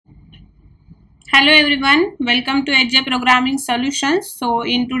Hello everyone, welcome to javaprogramming solutions. So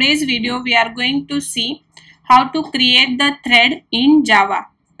in today's video we are going to see how to create the thread in Java.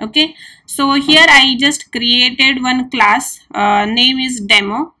 Okay, so here I just created one class, name is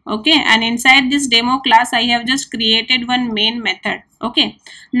demo. Okay, and inside this demo class I have just created one main method. Okay,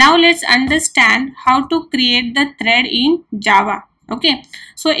 now let's understand how to create the thread in Java. Okay,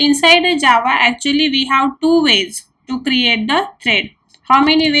 so inside the Java actually we have two ways to create the thread. How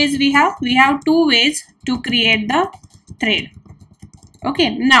many ways we have? We have two ways to create the thread.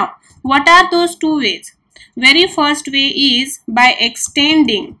 Okay, now what are those two ways? Very first way is by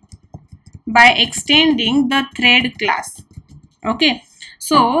extending the thread class. Okay,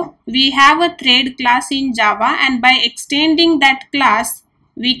 so we have a thread class in Java, and by extending that class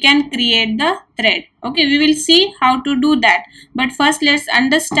we can create the thread. Okay, we will see how to do that, but first let's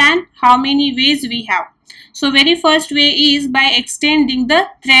understand how many ways we have. So very first way is by extending the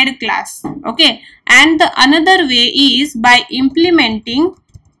thread class. Okay, and the another way is by implementing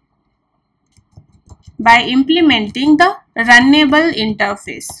the runnable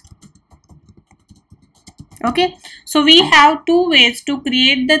interface. Okay, so we have two ways to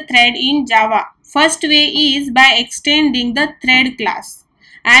create the thread in Java. First way is by extending the thread class,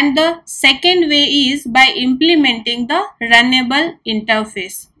 and the second way is by implementing the runnable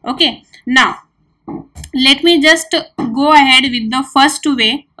interface. Okay, now let me just go ahead with the first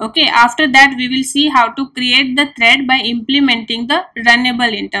way. Okay, after that we will see how to create the thread by implementing the runnable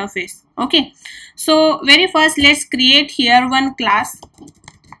interface. Okay, so very first let's create here one class,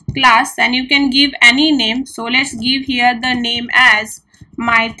 and you can give any name. So let's give here the name as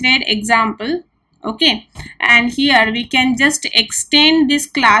myThreadExample. Okay, and here we can just extend this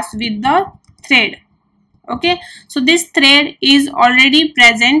class with the thread. Okay, so this thread is already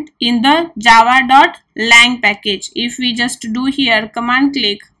present in the java.lang package. If we just do here command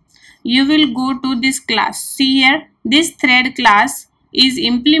click, you will go to this class. See here, this thread class is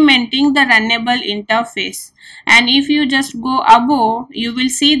implementing the runnable interface, and if you just go above, you will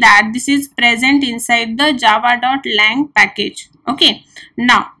see that this is present inside the java.lang package. Okay,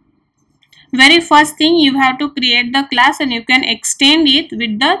 now very first thing you have to create the class, and you can extend it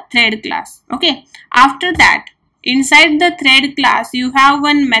with the thread class. Okay, after that inside the thread class you have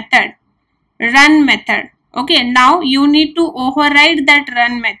one method, run method. Okay, now you need to override that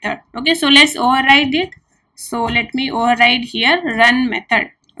run method. Okay, so let's override it. So let me override here run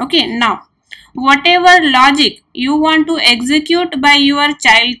method. Okay, now whatever logic you want to execute by your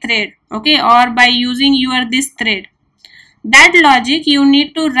child thread, okay, or by using your this thread, that logic you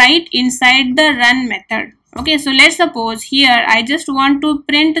need to write inside the run method. Okay, so let's suppose here I just want to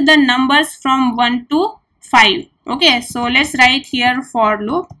print the numbers from 1 to 5. Okay, so let's write here for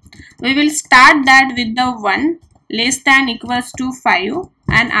loop. We will start that with the 1 less than equals to 5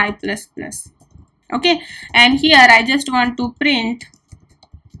 and I plus plus. Okay, and here I just want to print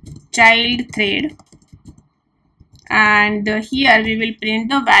child thread, and here we will print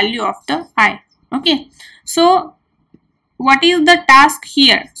the value of the I. Okay, so what is the task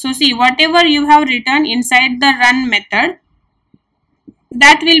here? So see, whatever you have written inside the run method,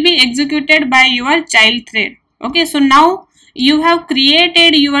 that will be executed by your child thread. Okay, so now you have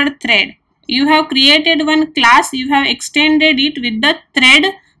created your thread. You have created one class, you have extended it with the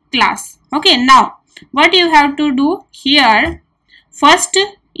thread class. Okay, now what you have to do here, first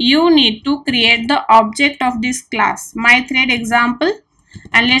you need to create the object of this class, myThreadExample,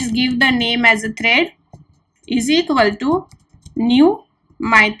 and let's give the name as a thread is equal to new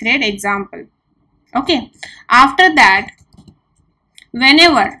myThreadExample. Okay, after that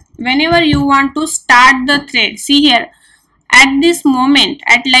whenever you want to start the thread, see here at this moment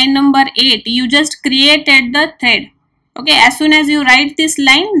at line number 8 you just created the thread. Okay, as soon as you write this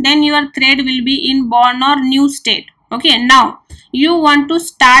line, then your thread will be in born or new state. Okay, now you want to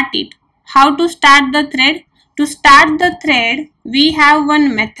start it. How to start the thread? To start the thread we have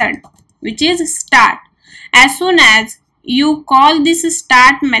one method which is start. As soon as you call this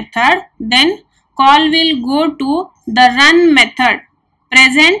start method, then call will go to the run method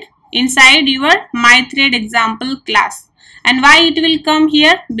present inside your myThreadExample class. And why it will come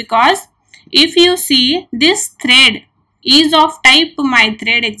here? Because if you see, this thread is of type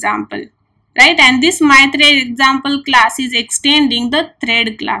myThreadExample, right? And this myThreadExample class is extending the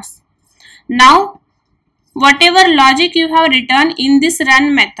thread class. Now whatever logic you have written in this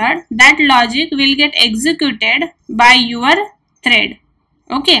run method, that logic will get executed by your thread.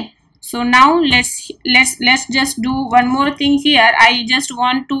 Okay, so now let's just do one more thing here. I just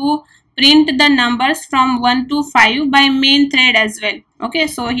want to print the numbers from 1 to 5 by main thread as well. Okay,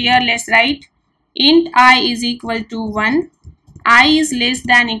 so here let's write int I is equal to 1 I is less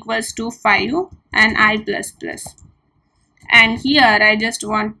than equals to 5 and I plus plus. And here I just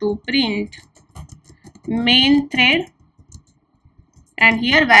want to print main thread and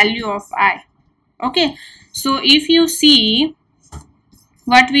here value of I. Okay, so if you see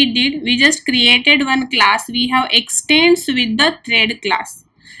what we did, we just created one class. We have extends with the thread class,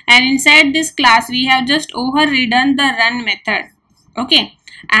 and inside this class we have just overridden the run method. Okay,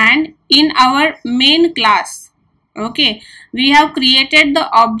 and in our main class, okay, we have created the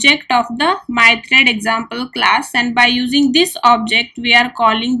object of the myThreadExample class, and by using this object we are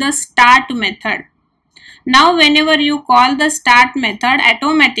calling the start method. Now whenever you call the start method,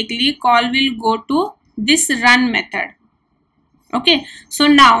 automatically call will go to this run method. Okay, so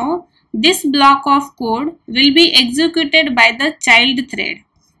now this block of code will be executed by the child thread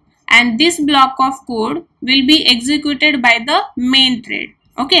and this block of code will be executed by the main thread.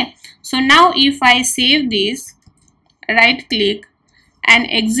 Okay, so now if I save this, right click and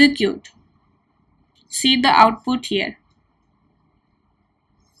execute, see the output here.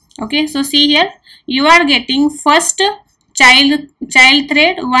 Okay, so see here, you are getting first child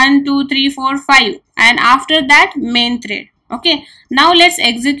thread 1 2 3 4 5 and after that main thread. Okay, now let's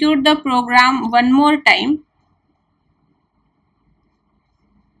execute the program one more time.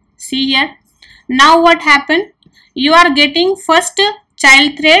 See here, now what happened, you are getting first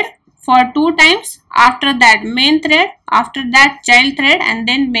child thread for 2 times, after that main thread, after that child thread and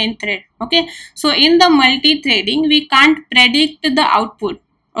then main thread. Okay, so in the multi-threading we can't predict the output.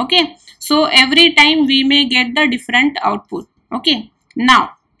 Okay, so every time we may get the different output. Okay,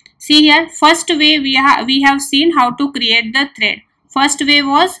 now see here, first way we have seen how to create the thread. First way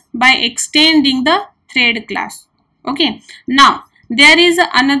was by extending the thread class. Okay, now there is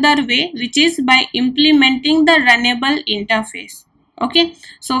another way which is by implementing the runnable interface. Okay,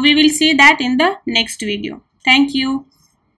 so we will see that in the next video. Thank you.